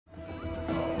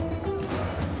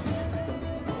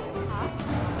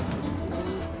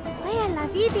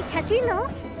Idi Catino.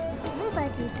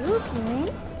 Nobody do,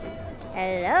 Pimin.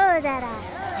 Hello there.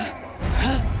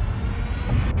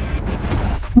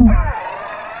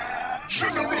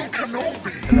 General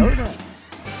Kenobi! Hello there.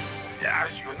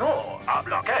 As you know, a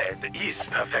blockade is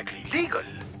perfectly legal.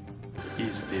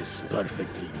 Is this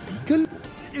perfectly legal?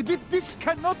 This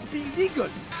cannot be legal.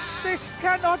 This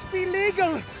cannot be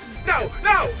legal. No,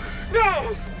 no,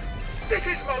 no! This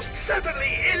is most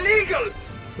certainly illegal!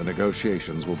 The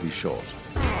negotiations will be short.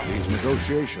 These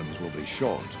negotiations will be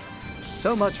short.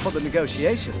 So much for the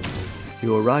negotiations.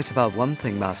 You were right about one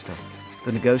thing, Master.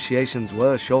 The negotiations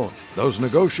were short. Those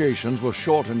negotiations were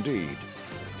short indeed.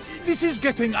 This is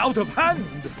getting out of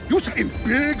hand. You say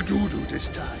big doo-doo this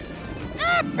time.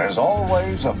 There's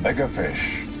always a bigger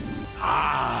fish.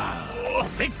 Ah,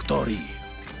 victory.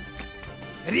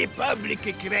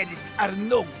 Republic credits are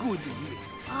no good here.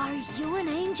 Are you an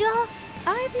angel?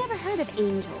 I've never heard of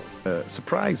angels.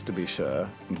 Surprised to be sure,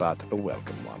 but a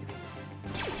welcome one.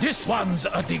 This one's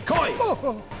a decoy.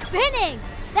 Spinning!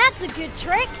 That's a good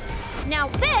trick. Now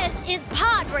this is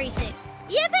pod racing.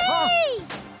 Yippee!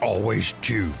 Always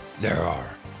two there are.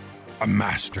 A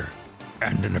master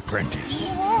and an apprentice.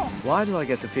 Why do I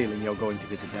get the feeling you're going to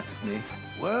be the death of me?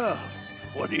 Well,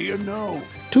 what do you know?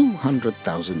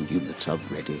 200,000 units are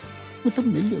ready, with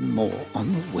 1 million more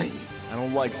on the way. I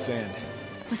don't like sand.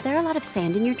 Was there a lot of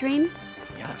sand in your dream?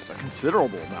 Yes, a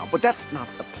considerable amount, but that's not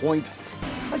the point.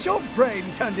 Has your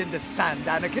brain turned into sand,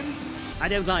 Anakin? I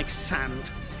don't like sand.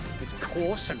 It's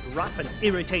coarse and rough and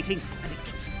irritating, and it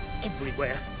gets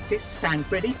everywhere. This sand,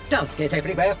 Freddy, does get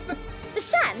everywhere. The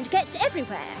sand gets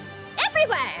everywhere.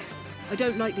 Everywhere! I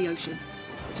don't like the ocean.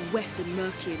 It's wet and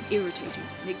murky and irritating,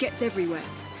 and it gets everywhere.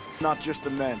 Not just the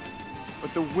men,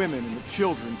 but the women and the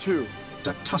children, too.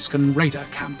 A Tusken Raider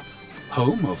camp.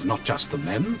 Home of not just the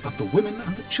men, but the women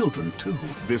and the children, too.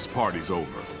 This party's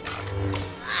over.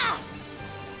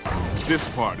 This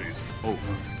party's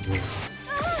over.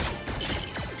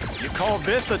 You call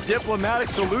this a diplomatic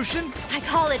solution? I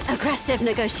call it aggressive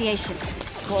negotiations.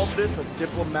 Call this a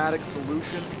diplomatic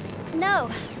solution? No,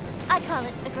 I call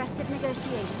it aggressive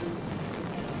negotiations.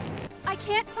 I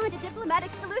can't find a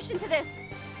diplomatic solution to this.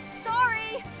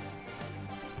 Sorry!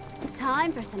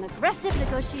 Time for some aggressive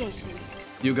negotiations.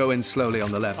 You go in slowly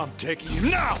on the left. I'm taking you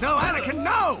now! No, Anakin,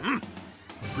 no!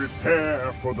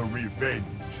 Prepare for the revenge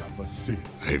of the Sith.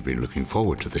 I've been looking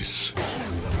forward to this.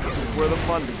 This is where the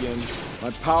fun begins. My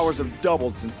powers have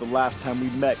doubled since the last time we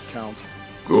met, Count.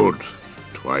 Good.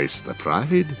 Twice the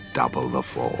pride, double the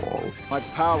fall. My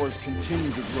powers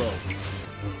continue to grow.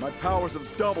 My powers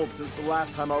have doubled since the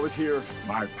last time I was here.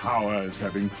 My powers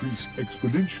have increased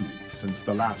exponentially since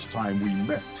the last time we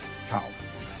met, Count.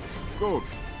 Good.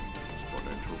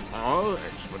 Exponential power,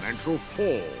 exponential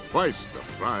fall. Twice the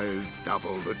prize,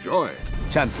 double the joy.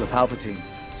 Chancellor Palpatine,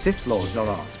 Sith Lords are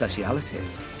our speciality.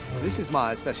 This is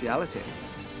my speciality.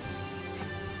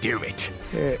 Do it.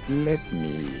 Let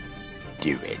me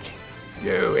do it.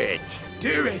 Do it.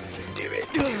 Do it. Do it.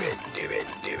 Do it. Do it. Do it.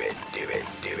 Do it.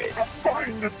 Do it. A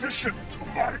fine addition to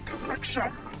my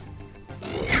collection.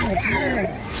 You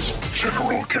lose,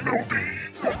 General Kenobi.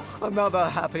 Another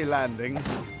happy landing.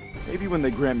 Maybe when they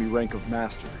grant me rank of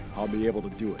Master, I'll be able to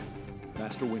do it.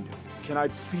 Master Windu, can I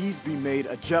please be made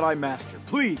a Jedi Master?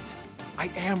 Please!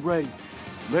 I am ready.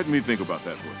 Let me think about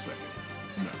that for a second.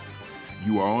 No.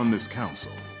 You are on this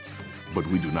council, but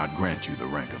we do not grant you the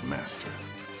rank of Master.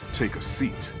 Take a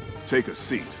seat. Take a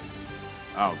seat.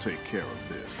 I'll take care of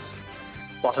this.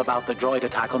 What about the droid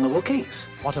attack on the Wookiees?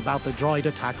 What about the droid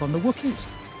attack on the Wookiees?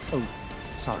 Oh,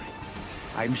 sorry.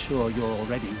 I'm sure you're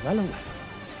already well aware.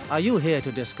 Are you here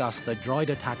to discuss the droid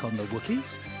attack on the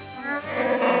Wookiees?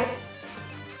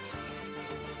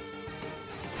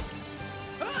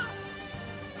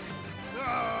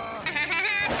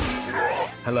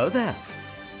 Hello there.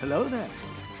 Hello there.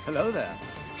 Hello there.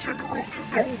 General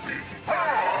Kenobi!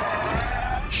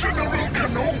 General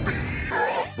Kenobi!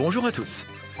 Bonjour à tous.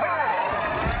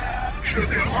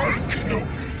 General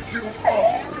Kenobi, you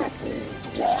are a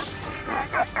bold one.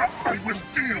 I will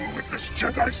deal with this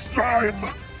Jedi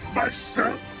slime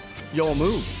myself. Your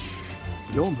move.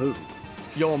 Your move.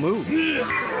 Your move. You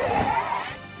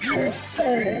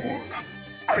fool!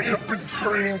 I have been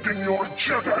trained in your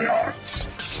Jedi arts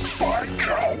by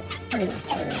Count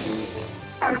Dooku.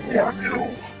 I warn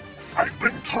you, I've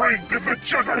been trained in the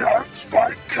Jedi arts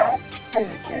by Count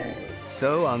Dooku.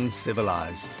 So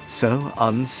uncivilized. So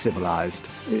uncivilized.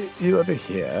 You ever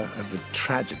hear of the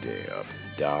tragedy of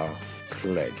Darth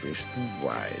Plagueis the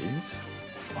Wise?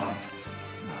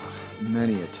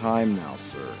 Many a time now,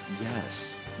 sir.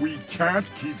 Yes. We can't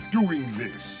keep doing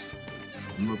this.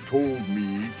 You have told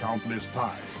me countless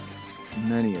times.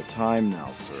 Many a time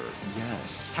now, sir.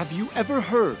 Yes. Have you ever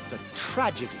heard the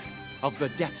tragedy of the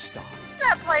Death Star?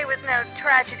 That play was no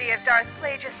tragedy of Darth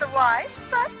Plagueis the Wise,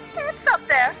 but it's up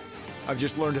there. I've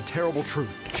just learned a terrible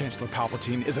truth. Chancellor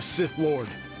Palpatine is a Sith Lord.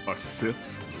 A Sith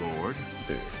Lord?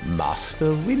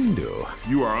 Master Windu.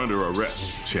 You are under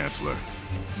arrest, Chancellor.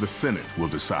 The Senate will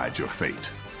decide your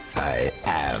fate. I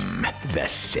am the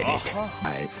Senate.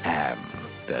 I am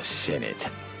the Senate.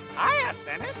 Hiya,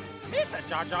 Senate. Mr.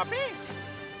 Jar Jar Binks.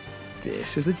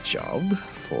 This is a job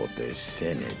for the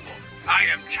Senate. I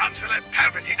am Chancellor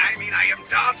Palpatine. I am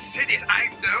Darth Sidious. I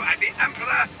know I'm the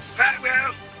Emperor. But,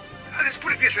 well, let's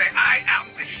put it this way. I am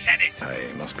the Senate.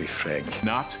 I must be frank.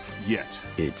 Not yet.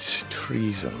 It's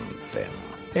treason, then.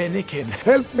 Anakin,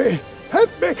 help me! Help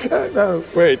me! No,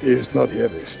 wait, he's not here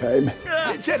this time.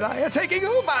 The Jedi are taking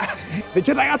over! The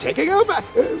Jedi are taking over!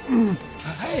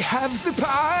 I have the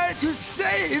power to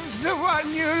save the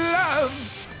one you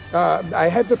love! I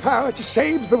have the power to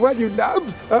save the one you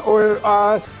love?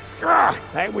 I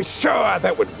was sure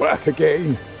that would work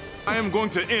again. I am going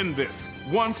to end this,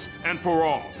 once and for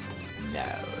all.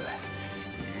 No.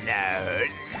 No.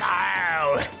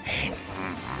 No.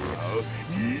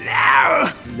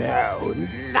 No. No.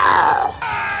 No.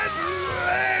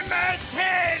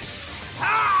 Unlimited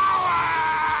power!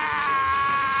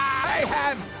 I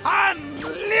have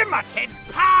unlimited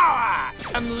power!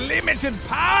 Unlimited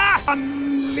power!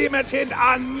 Unlimited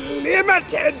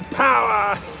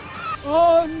power!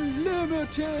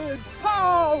 Unlimited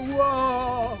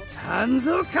power!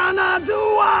 Hanzo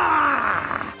Kanadua!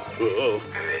 Uh-oh.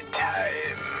 The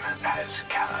time has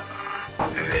come.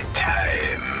 The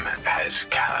time has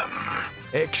come.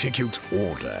 Execute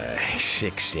Order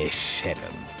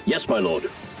 67. Yes, my lord.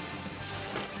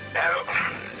 No.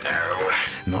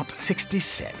 Not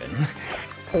 67.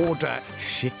 Order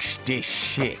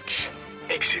 66.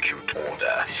 Execute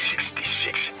Order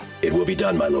 66. It will be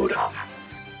done, my lord.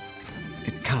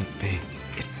 It can't be.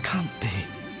 It can't be.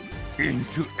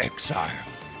 Into exile.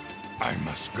 I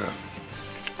must go.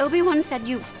 Obi-Wan said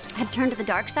you had turned to the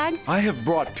dark side? I have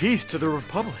brought peace to the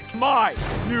Republic. My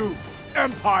new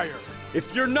empire.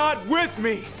 If you're not with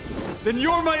me, then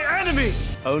you're my enemy.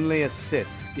 Only a Sith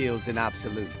deals in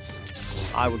absolutes.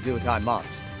 I will do what I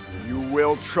must. You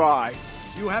will try.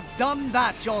 You have done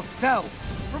that yourself.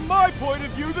 From my point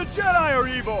of view, the Jedi are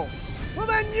evil. Well,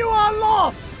 then you are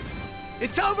lost.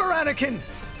 It's over, Anakin.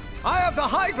 I have the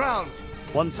high ground.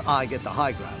 Once I get the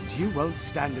high ground, you won't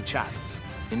stand a chance.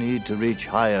 You need to reach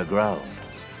higher ground.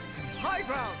 High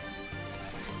ground!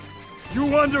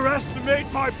 You underestimate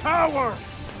my power!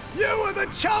 You are the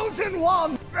chosen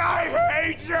one! I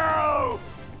hate you!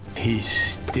 He's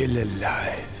still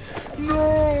alive.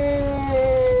 No!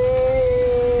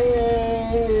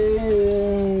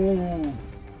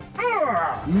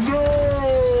 No!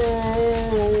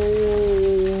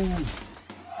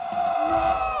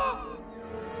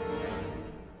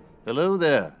 Hello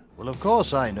there. Well, of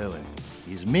course I know him.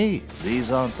 He's me.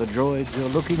 These aren't the droids you're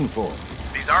looking for.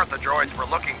 These aren't the droids we're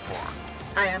looking for.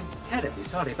 I am terribly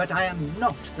sorry, but I am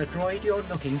not the droid you're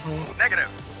looking for. Negative.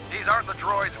 These aren't the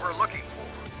droids we're looking for.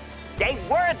 They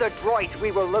were the droids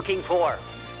we were looking for.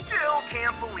 Still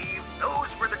can't believe those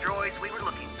were the droids we were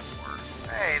looking for.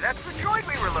 Hey, that's the droid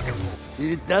we were looking for.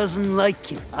 It doesn't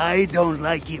like you. I don't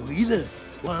like you either.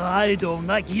 Well, I don't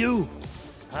like you.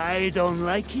 I don't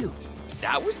like you.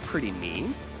 That was pretty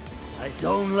mean. I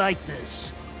don't like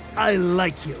this. I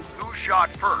like you. Who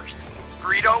shot first?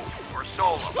 Greedo or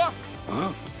Solo?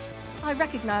 Huh? I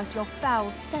recognized your foul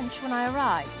stench when I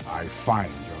arrived. I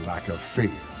find your lack of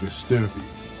faith disturbing.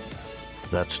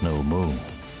 That's no moon.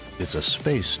 It's a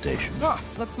space station.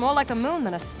 Looks more like a moon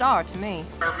than a star to me.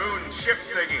 Our moon ship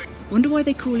thingy. Wonder why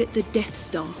they call it the Death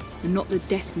Star and not the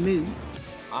Death Moon.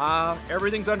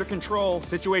 Everything's under control.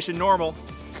 Situation normal.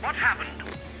 What happened?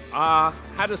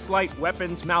 Had a slight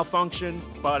weapons malfunction,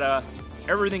 but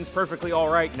everything's perfectly all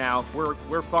right now.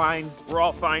 We're fine. We're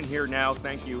all fine here now,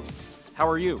 thank you. How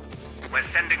are you? We're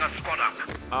sending a squad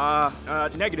up.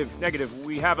 Negative.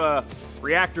 We have a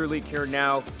reactor leak here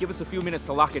now. Give us a few minutes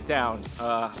to lock it down.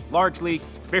 Large leak,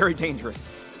 very dangerous.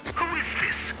 Who is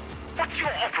this? What's your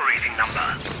operating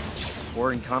number?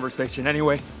 Boring conversation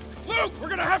anyway. Luke, we're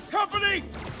gonna have company!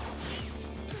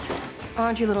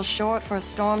 Aren't you a little short for a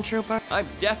stormtrooper? I'm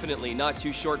definitely not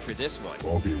too short for this one.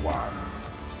 Obi-Wan,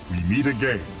 we meet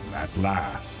again at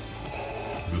last.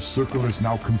 The circle is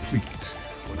now complete.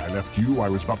 When I left you, I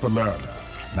was but the learner.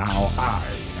 Now I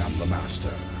am the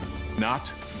master.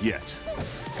 Not yet.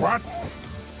 What?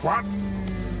 What?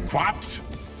 What?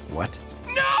 What?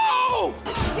 No!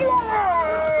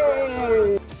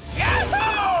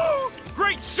 Yahoo!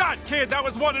 Great shot, kid! That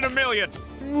was 1 in a million!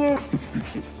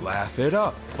 Laugh it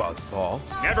up, Buzzball.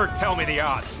 Never tell me the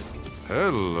odds.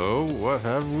 Hello, what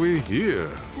have we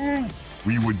here?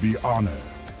 We would be honored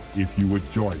if you would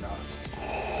join us.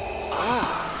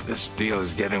 This deal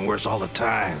is getting worse all the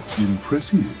time.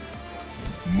 Impressive.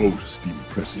 Most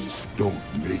impressive. Don't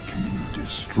make me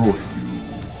destroy you.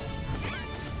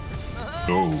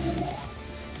 No.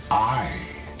 I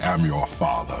am your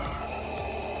father.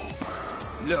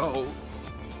 No.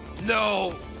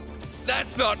 No.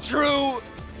 That's not true.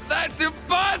 That's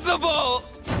impossible.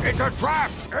 It's a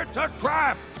trap! It's a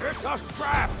trap! It's a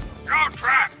scrap! You're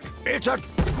trapped. It's a...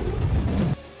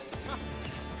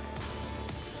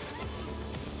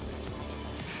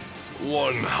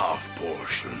 One half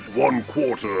portion.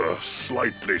 1/4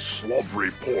 slightly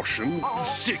slobbery portion.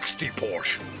 60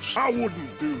 portions. I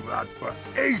wouldn't do that for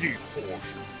 80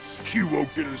 portions. You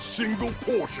won't get a single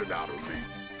portion out of me.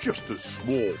 Just a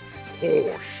small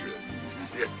portion.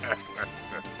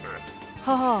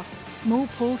 Haha, small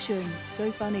portion.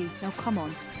 So funny. Now come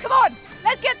on. Come on,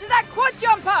 let's get to that quad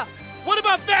jumper. What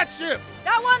about that ship?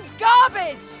 That one's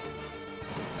garbage.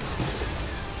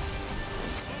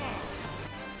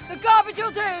 The garbage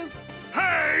will do.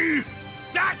 Hey,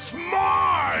 that's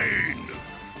mine!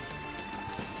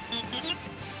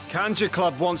 Kanji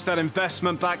Club wants that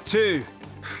investment back too.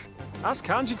 That's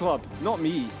Kanji Club, not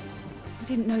me. I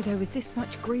didn't know there was this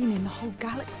much green in the whole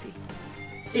galaxy.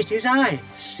 It is I,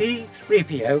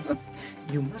 C-3PO.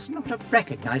 You must not have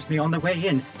recognized me on the way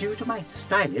in due to my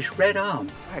stylish red arm.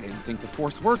 I didn't think the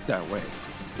Force worked that way.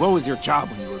 What was your job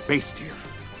when you were based here?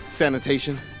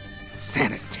 Sanitation.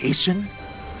 Sanitation?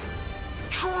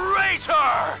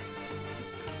 Traitor!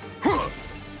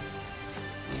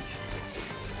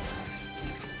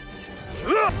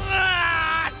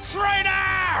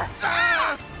 Traitor!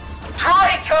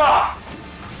 Traitor!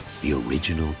 The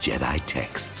original Jedi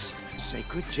texts.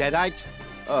 Sacred Jedi?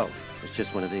 Oh, it's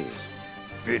just one of these.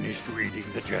 Finished reading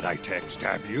the Jedi text,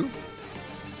 have you?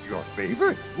 Your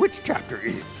favorite? Which chapter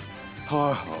is?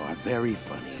 Oh, very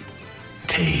funny.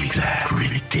 Take that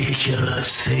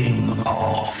ridiculous thing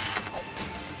off.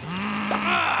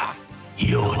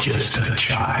 You're just a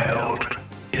child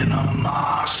in a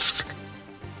mask.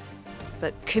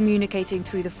 But communicating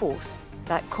through the Force,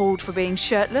 that called for being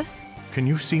shirtless? Can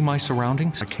you see my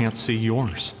surroundings? I can't see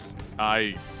yours.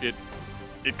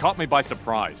 It caught me by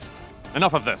surprise.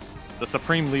 Enough of this. The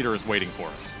Supreme Leader is waiting for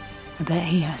us. I bet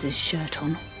he has his shirt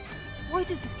on. Why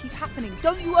does this keep happening?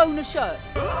 Don't you own a shirt?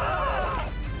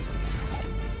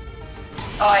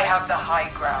 I have the high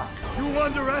ground. You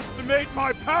underestimate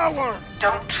my power!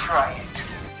 Don't try it.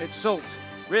 It's salt.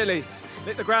 Really.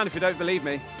 Lick the ground if you don't believe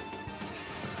me.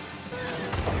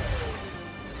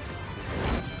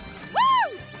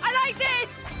 Woo! I like this!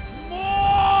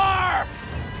 More!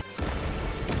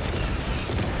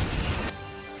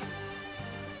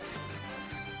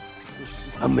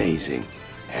 Amazing.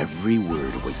 Every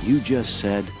word of what you just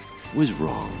said was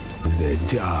wrong. The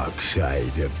dark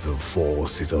side of the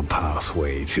Force is a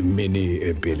pathway to many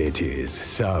abilities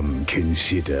some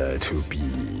consider to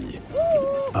be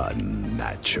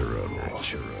unnatural.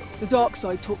 The dark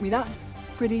side taught me that.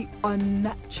 Pretty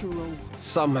unnatural.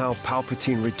 Somehow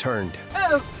Palpatine returned.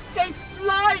 Oh, they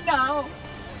fly now!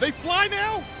 They fly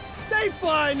now? They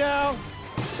fly now!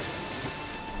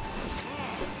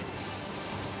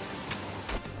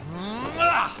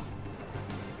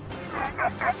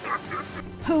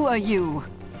 Who are you?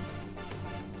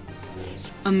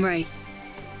 I'm Rey.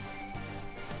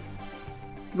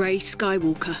 Rey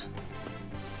Skywalker.